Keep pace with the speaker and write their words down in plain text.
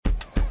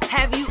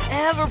Have you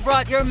ever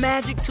brought your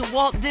magic to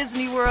Walt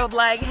Disney World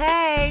like,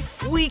 hey,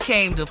 we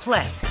came to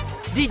play?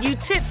 Did you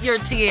tip your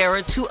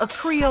tiara to a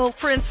Creole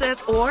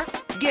princess or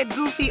get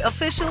goofy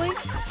officially?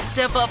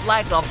 Step up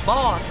like a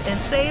boss and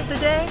save the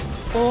day?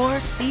 Or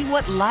see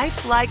what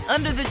life's like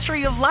under the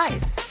tree of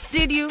life?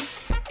 Did you?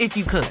 If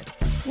you could.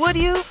 Would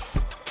you?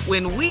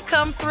 When we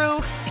come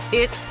through,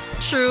 it's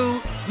true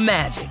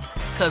magic.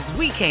 'Cause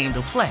we came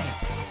to play.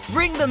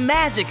 Bring the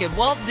magic at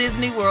Walt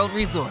Disney World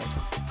Resort.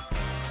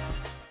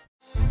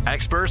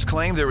 Experts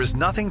claim there is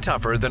nothing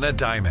tougher than a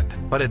diamond.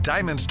 But at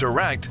Diamonds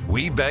Direct,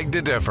 we beg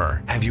to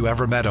differ. Have you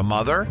ever met a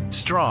mother?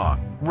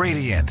 Strong,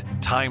 radiant,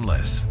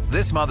 timeless.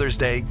 This Mother's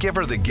Day, give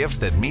her the gift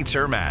that meets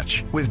her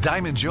match. With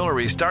diamond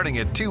jewelry starting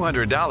at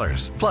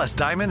 $200. Plus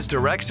Diamonds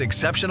Direct's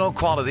exceptional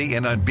quality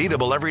and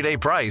unbeatable everyday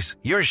price,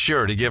 you're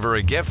sure to give her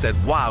a gift that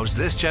wows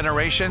this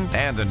generation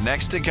and the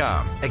next to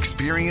come.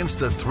 Experience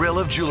the thrill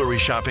of jewelry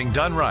shopping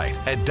done right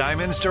at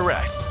Diamonds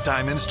Direct.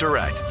 Diamonds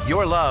Direct.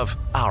 Your love,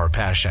 our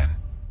passion.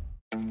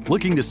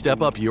 Looking to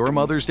step up your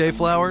Mother's Day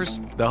flowers?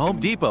 The Home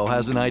Depot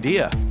has an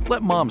idea.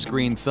 Let Mom's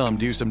green thumb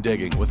do some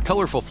digging with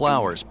colorful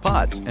flowers,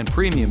 pots, and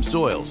premium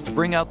soils to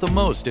bring out the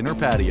most in her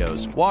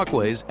patios,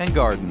 walkways, and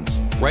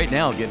gardens. Right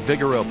now, get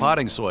Vigoro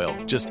potting soil,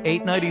 just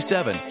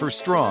 $8.97 for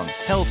strong,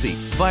 healthy,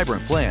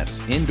 vibrant plants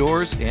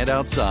indoors and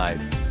outside.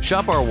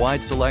 Shop our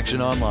wide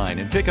selection online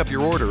and pick up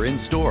your order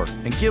in-store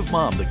and give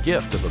Mom the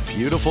gift of a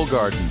beautiful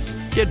garden.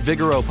 Get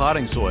Vigoro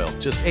potting soil,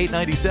 just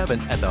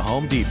 $8.97 at the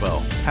Home Depot.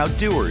 How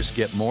doers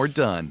get more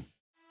done.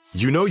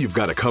 You know you've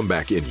got a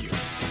comeback in you.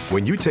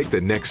 When you take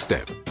the next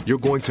step, you're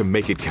going to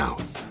make it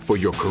count. For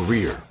your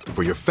career,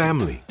 for your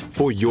family,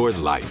 for your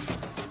life.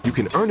 You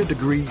can earn a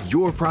degree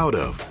you're proud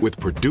of with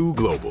Purdue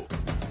Global.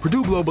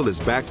 Purdue Global is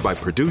backed by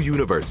Purdue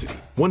University,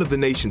 one of the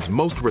nation's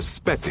most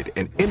respected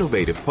and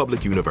innovative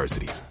public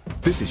universities.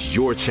 This is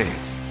your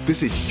chance.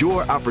 This is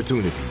your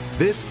opportunity.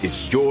 This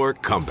is your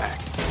comeback.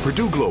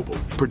 Purdue Global,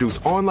 Purdue's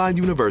online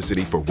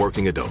university for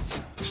working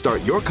adults.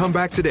 Start your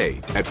comeback today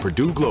at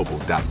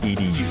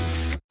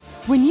purdueglobal.edu.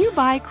 When you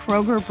buy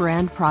Kroger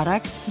brand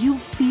products, you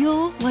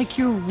feel like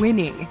you're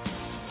winning.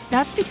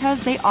 That's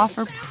because they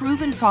offer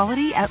proven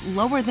quality at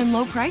lower than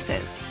low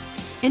prices.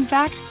 In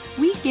fact,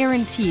 we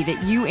guarantee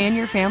that you and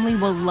your family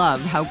will love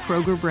how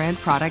Kroger brand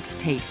products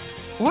taste,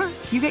 or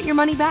you get your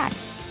money back.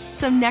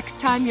 So next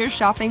time you're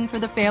shopping for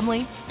the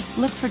family,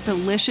 look for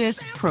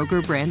delicious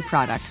Kroger brand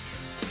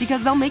products,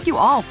 because they'll make you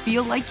all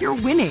feel like you're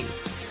winning.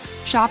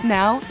 Shop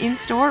now,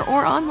 in-store,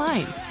 or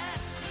online.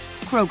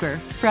 Kroger,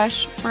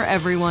 fresh for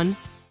everyone.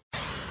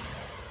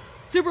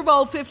 Super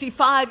Bowl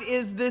 55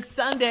 is this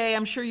Sunday.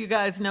 I'm sure you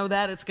guys know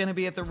that. It's going to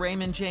be at the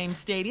Raymond James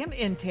Stadium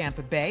in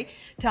Tampa Bay.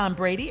 Tom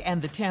Brady and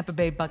the Tampa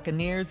Bay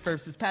Buccaneers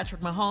versus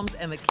Patrick Mahomes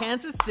and the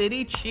Kansas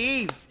City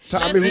Chiefs.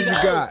 Tommy, who you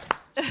got?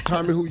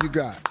 Tommy, who you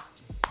got?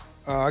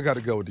 I got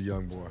to go with the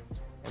young boy.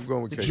 I'm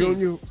going with KC.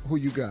 Junior, who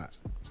you got?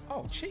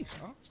 Oh, Chiefs,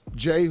 huh?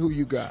 Jay, who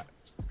you got?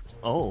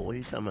 Oh, what are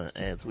you talking about?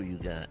 Ask who you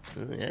got.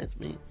 Ask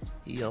me.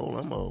 He old,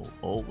 I'm old.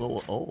 Old,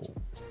 go old.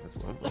 That's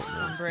what I'm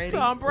going with.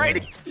 Tom Brady.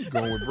 Tom Brady.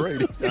 Going with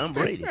Brady. Tom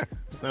Brady.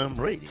 Tom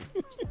Brady.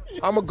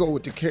 I'm going to go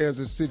with the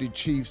Kansas City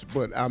Chiefs,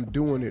 but I'm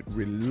doing it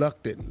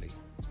reluctantly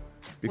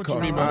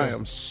because I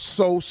am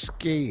so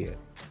scared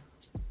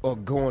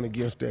of going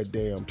against that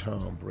damn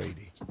Tom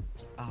Brady.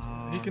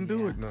 He can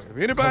do it now. If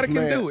anybody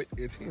can do it,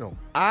 it's him.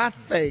 I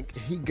think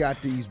he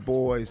got these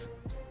boys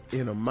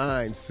in a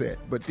mindset.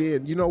 But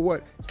then, you know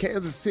what?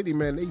 Kansas City,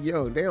 man, they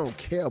young. They don't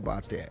care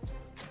about that.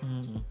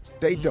 Mm-hmm.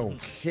 They don't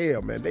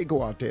care, man. They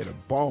go out there to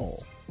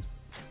ball.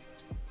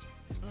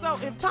 So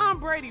if Tom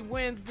Brady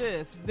wins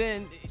this,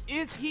 then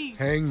is he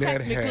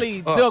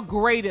technically the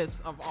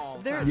greatest of all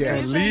time?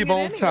 Yeah, leave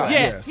on top.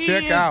 Yes, he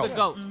Check is out. the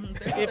GOAT.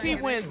 If he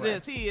wins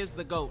this, he is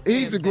the GOAT.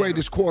 He's the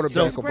greatest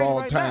quarterback of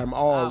all time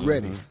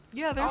already.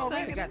 Yeah, they're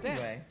saying it got that.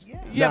 anyway.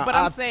 Yeah, Now, but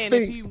I'm I saying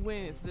think- if he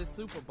wins this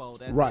Super Bowl,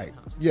 that's Right. it,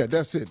 huh? Yeah,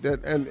 that's it.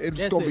 And it's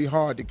That's going to be it.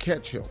 hard to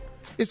catch him.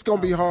 It's going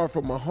to be hard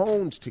for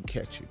Mahomes to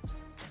catch him.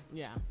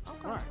 Yeah.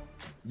 Okay.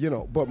 You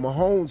know, but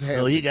Mahomes has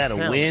So he the got to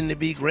talent. win to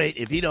be great.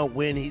 If he don't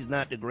win, he's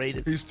not the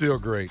greatest. He's still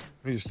great.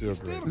 He's still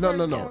great.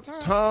 No.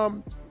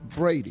 Tom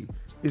Brady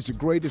is the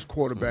greatest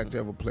quarterback to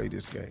ever play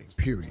this game,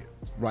 period,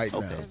 right now.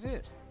 That's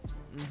it.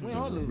 We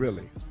all lose.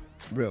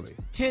 Really.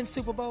 10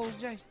 Super Bowls,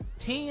 Jay?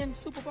 10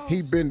 Super Bowls?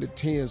 He been to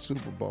 10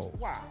 Super Bowls.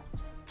 Wow.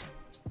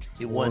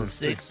 He won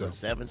 6 or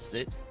 7,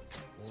 6.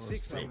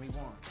 6 of them he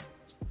won.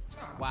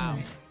 Wow.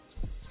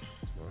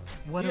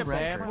 What He a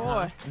record. bad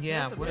boy.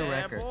 Yeah, That's what a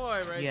bad record.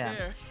 boy right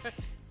there.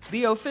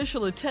 The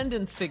official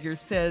attendance figure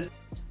says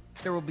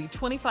there will be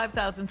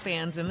 25,000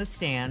 fans in the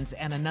stands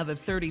and another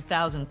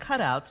 30,000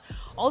 cutouts.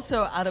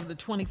 Also, out of the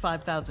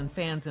 25,000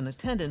 fans in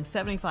attendance,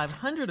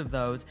 7,500 of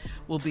those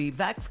will be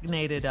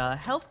vaccinated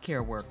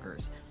healthcare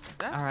workers.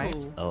 That's All right.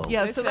 cool. Oh.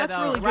 Yeah, They so said,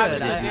 that's really Roger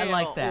good. I Goodell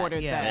like that.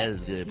 ordered Yeah. That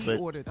is good. He But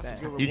ordered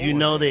that. did you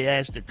know they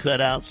asked the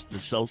cutouts to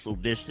social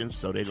distance,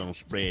 so they're going to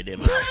spread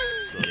them out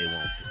so they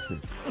won't.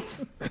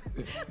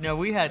 No,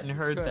 we hadn't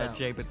heard that,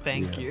 Jay, but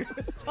thank you.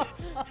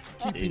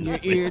 Keeping your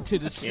ear to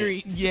the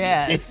streets.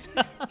 Yes.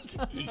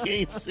 You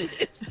can't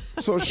sit.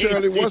 So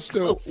Shirley,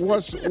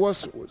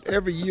 what's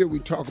every year we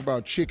talk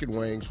about chicken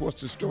wings.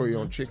 What's the story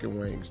on chicken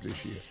wings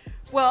this year?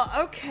 Well,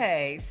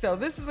 okay, so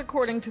this is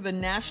according to the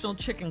National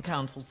Chicken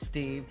Council,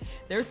 Steve.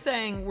 They're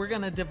saying we're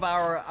going to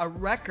devour a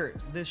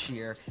record this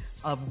year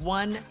of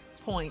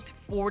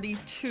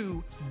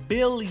 1.42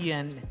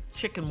 billion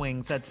chicken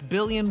wings. That's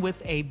billion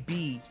with a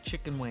B,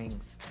 chicken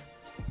wings.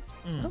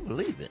 I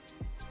believe it.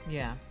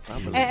 Yeah. I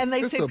believe And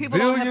they It's say a people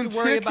don't have to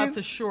worry billion about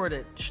the chickens?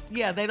 shortage.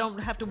 Yeah, they don't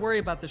have to worry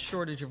about the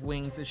shortage of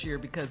wings this year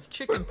because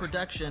chicken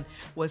production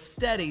was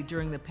steady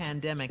during the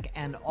pandemic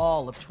and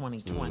all of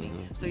 2020.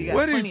 So you got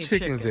Where plenty these of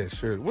chickens at,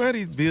 Shirley? Where are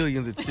these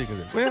billions of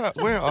chickens at?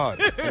 Where are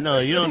they? No,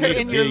 you don't need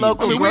In a your billion.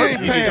 local We ain't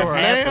grocery past store.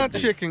 now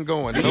chicken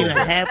going You need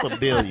nowhere. half a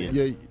billion.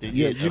 Yeah, to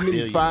yeah. get You a need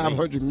billion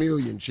 500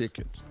 million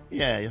chickens.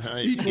 Yeah.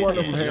 Each one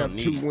of them have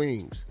 2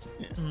 wings.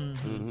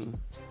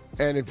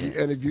 And if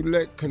you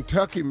let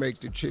Kentucky make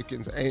the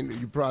chickens,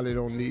 you probably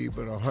don't need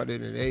but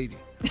 180.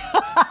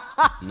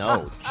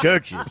 No,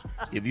 churches.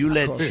 If you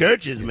let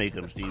churches make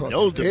them, Steve,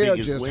 those the They'll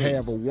biggest just wings.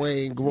 have a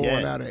wing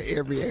growing out of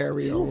every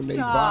area on their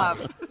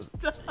body.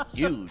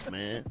 Huge,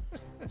 man.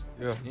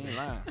 Yeah. You ain't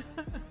lying.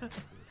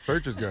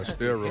 Churches got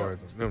steroids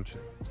on them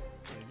chickens.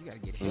 You gotta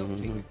get help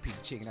picking a piece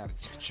of chicken out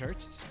of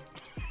churches.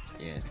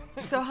 Yeah.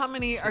 So how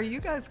many are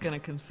you guys going to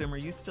consume? Are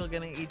you still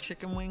going to eat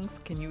chicken wings?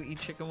 Can you eat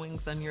chicken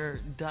wings on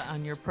your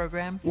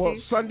program, Steve? Well,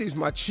 Sunday's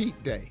my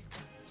cheat day.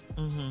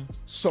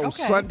 So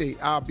Okay. Sunday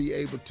I'll be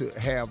able to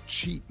have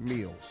cheat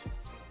meals.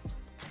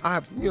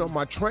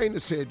 My trainer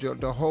said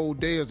the whole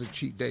day is a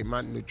cheat day.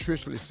 My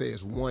nutritionist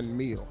says 1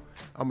 meal.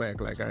 I'm gonna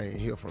act like I ain't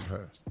hear from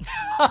her.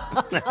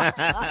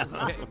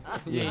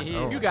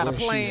 You got a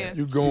plan.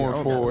 You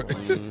going for it.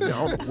 I don't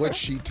know what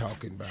she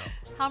talking about.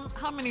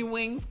 How many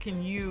wings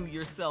can you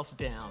yourself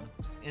down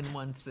in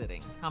one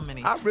sitting? How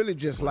many? I really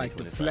just like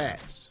the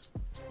flats.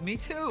 Me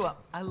too.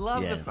 I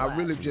love Yeah. the I flats.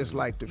 really just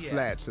like the Yeah,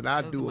 flats, and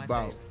I those do are my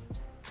about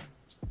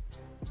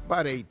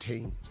faves.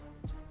 18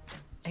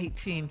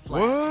 18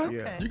 flats. What?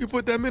 Yeah. You can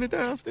put that many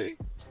down, Steve?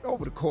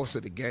 over the course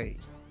of the game.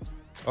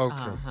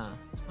 Okay.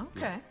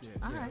 Okay.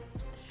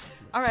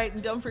 All right,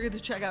 and don't forget to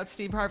check out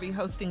Steve Harvey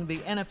hosting the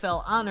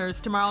NFL Honors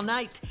tomorrow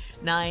night,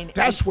 9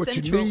 That's 8 what you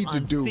Central need to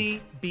on do.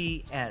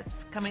 CBS.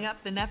 Coming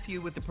up, the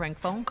nephew with the prank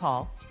phone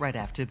call right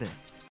after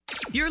this.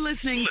 You're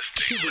listening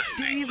to the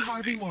Steve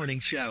Harvey Morning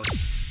Show.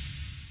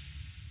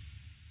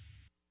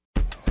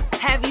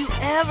 Have you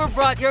ever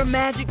brought your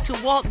magic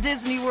to Walt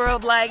Disney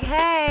World like,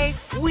 hey,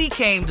 we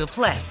came to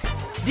play?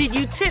 Did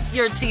you tip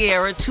your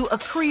tiara to a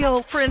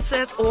Creole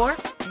princess or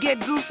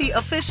get goofy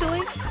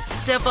officially?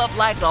 Step up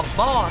like a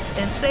boss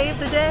and save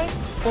the day?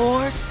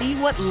 Or see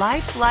what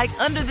life's like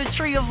under the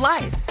tree of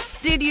life?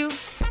 Did you?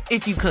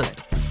 If you could.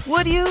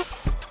 Would you?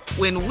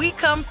 When we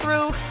come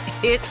through,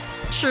 it's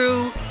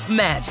true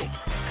magic.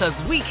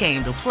 'Cause we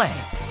came to play.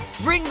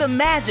 Bring the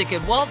magic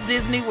at Walt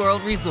Disney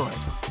World Resort.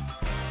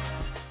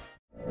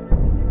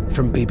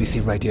 From BBC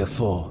Radio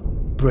 4,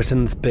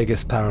 Britain's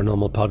biggest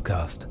paranormal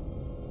podcast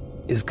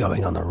is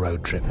going on a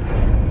road trip.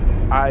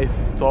 I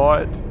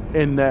thought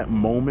in that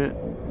moment,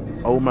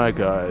 oh my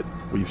God,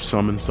 we've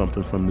summoned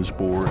something from this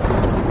board.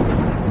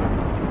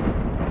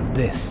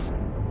 This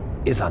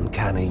is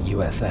Uncanny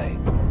USA.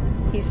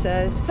 He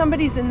says,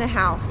 somebody's in the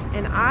house,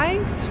 and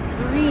I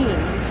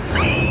screamed.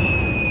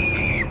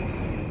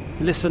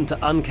 Listen to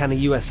Uncanny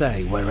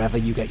USA wherever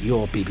you get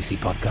your BBC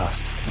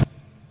podcasts,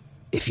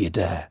 if you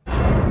dare.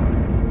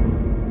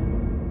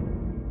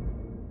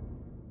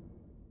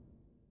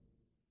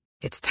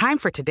 It's time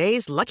for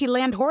today's Lucky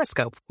Land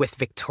horoscope with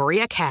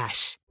Victoria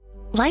Cash.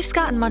 Life's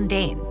gotten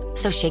mundane,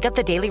 so shake up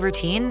the daily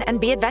routine and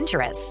be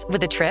adventurous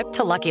with a trip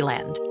to Lucky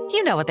Land.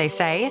 You know what they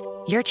say,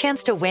 your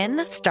chance to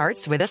win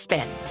starts with a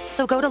spin.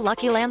 So go to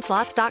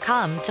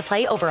LuckyLandSlots.com to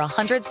play over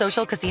 100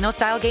 social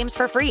casino-style games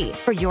for free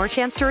for your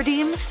chance to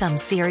redeem some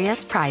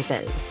serious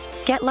prizes.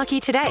 Get lucky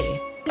today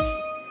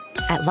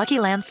at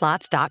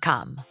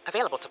LuckyLandSlots.com.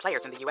 Available to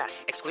players in the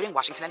U.S., excluding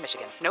Washington and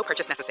Michigan. No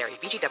purchase necessary.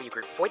 VGW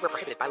Group. Void where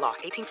prohibited by law.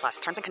 18 plus.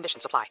 Terms and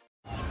conditions apply.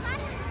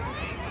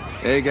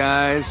 Hey,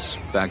 guys.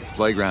 Back at the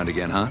playground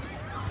again, huh?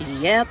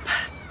 Yep.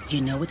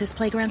 You know what this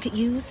playground could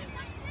use?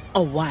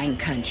 A wine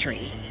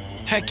country.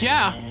 Heck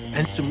yeah,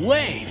 and some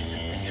waves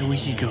so we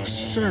could go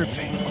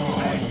surfing.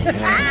 Oh,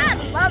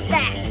 yeah. Love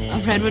that. A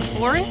redwood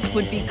forest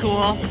would be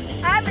cool.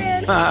 I'm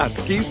in.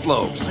 Ski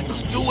slopes.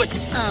 Let's do it.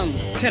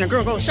 Can a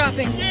girl go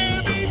shopping?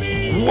 Yeah,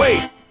 baby.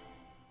 Wait.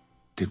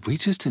 Did we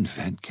just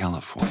invent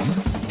California?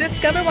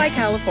 Discover why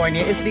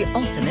California is the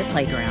ultimate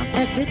playground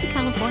at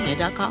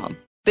visitcalifornia.com.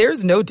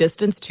 There's no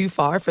distance too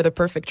far for the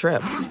perfect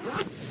trip.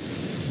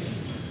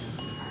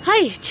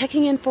 Hi,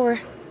 checking in for...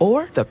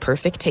 Or the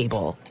perfect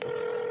table.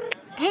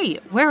 Hey,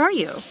 where are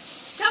you?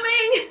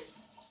 Coming!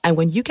 And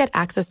when you get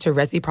access to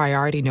Resi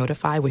Priority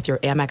Notify with your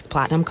Amex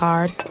Platinum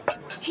card...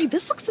 Hey,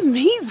 this looks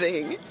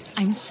amazing!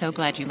 I'm so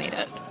glad you made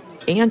it.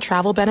 And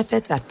travel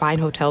benefits at fine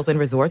hotels and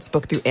resorts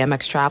booked through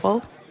Amex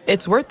Travel,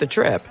 it's worth the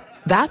trip.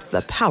 That's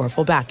the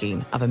powerful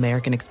backing of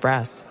American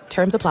Express.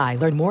 Terms apply.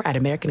 Learn more at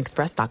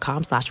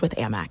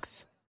americanexpress.com/withAmex.